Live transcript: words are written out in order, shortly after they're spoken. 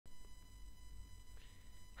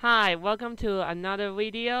Hi, welcome to another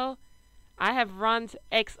video. I have run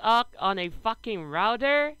Xorg on a fucking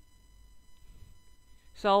router.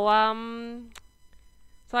 So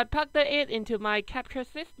I plugged it into my capture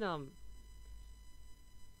system.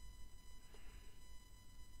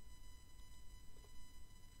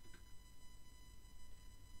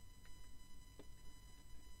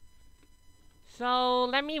 So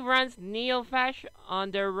let me run neofash on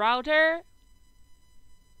the router.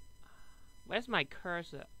 Where's my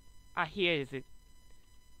cursor? Ah, here is it.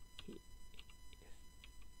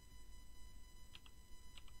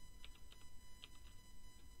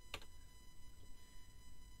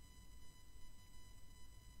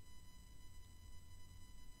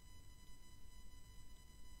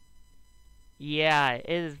 Yeah, it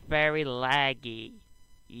is very laggy.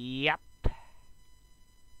 Yup.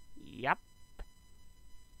 Yup.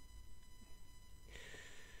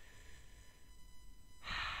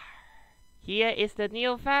 Here is the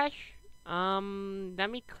neofash. Let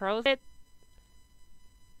me close it.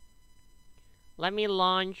 Let me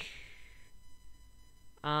launch.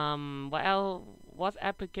 What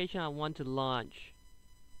application I want to launch?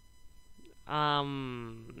 I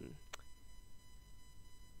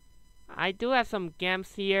do have some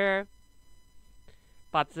games here,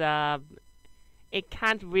 but it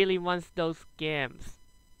can't really run those games.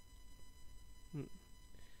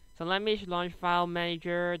 So let me launch File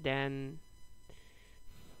Manager, then.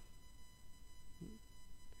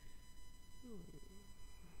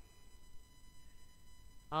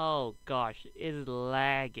 Oh gosh, it's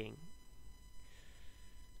lagging.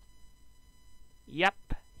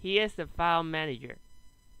 Yep, here's the File Manager.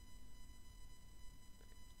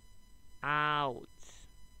 Out.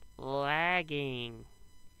 Lagging.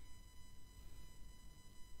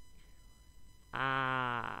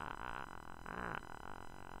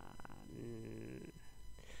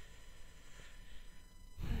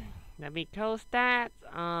 Let me close that.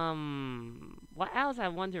 What else I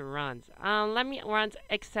want to run? Let me run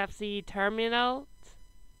XFC terminal.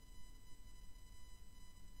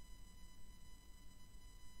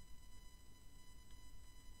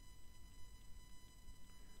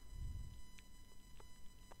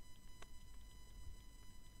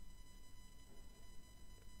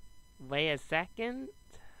 Wait a second.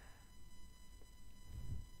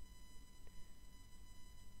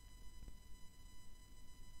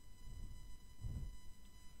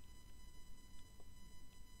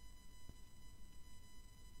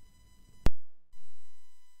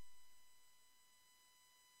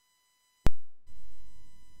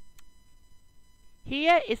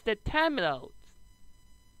 Here is the terminal.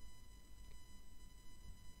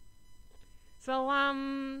 So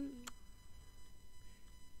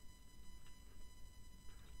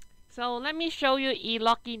let me show you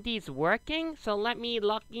e-login is working. So let me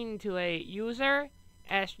log into a user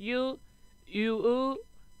as you.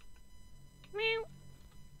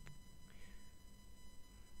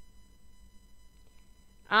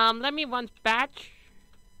 Let me run batch.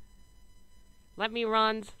 Let me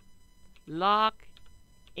run log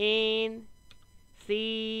in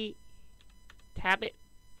C tablet.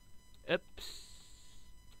 Oops.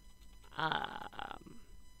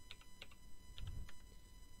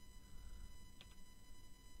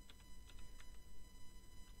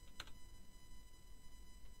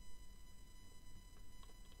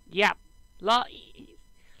 Yep. Login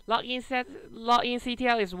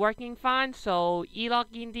CTL is working fine, so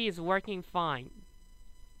e-login D is working fine.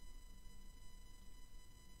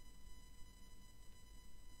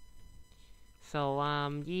 So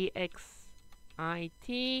EXIT.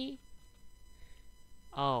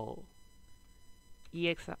 Oh.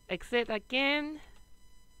 Exit again.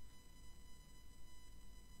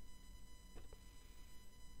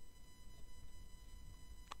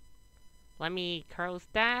 Let me close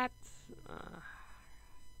that.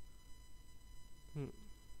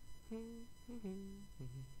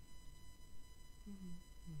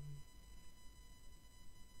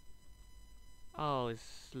 Oh, it's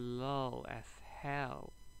slow as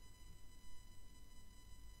hell.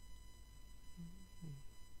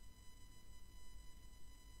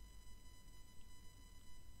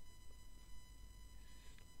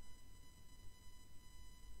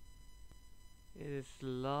 It is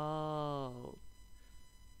slow.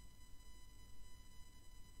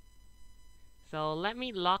 So let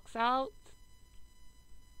me log out.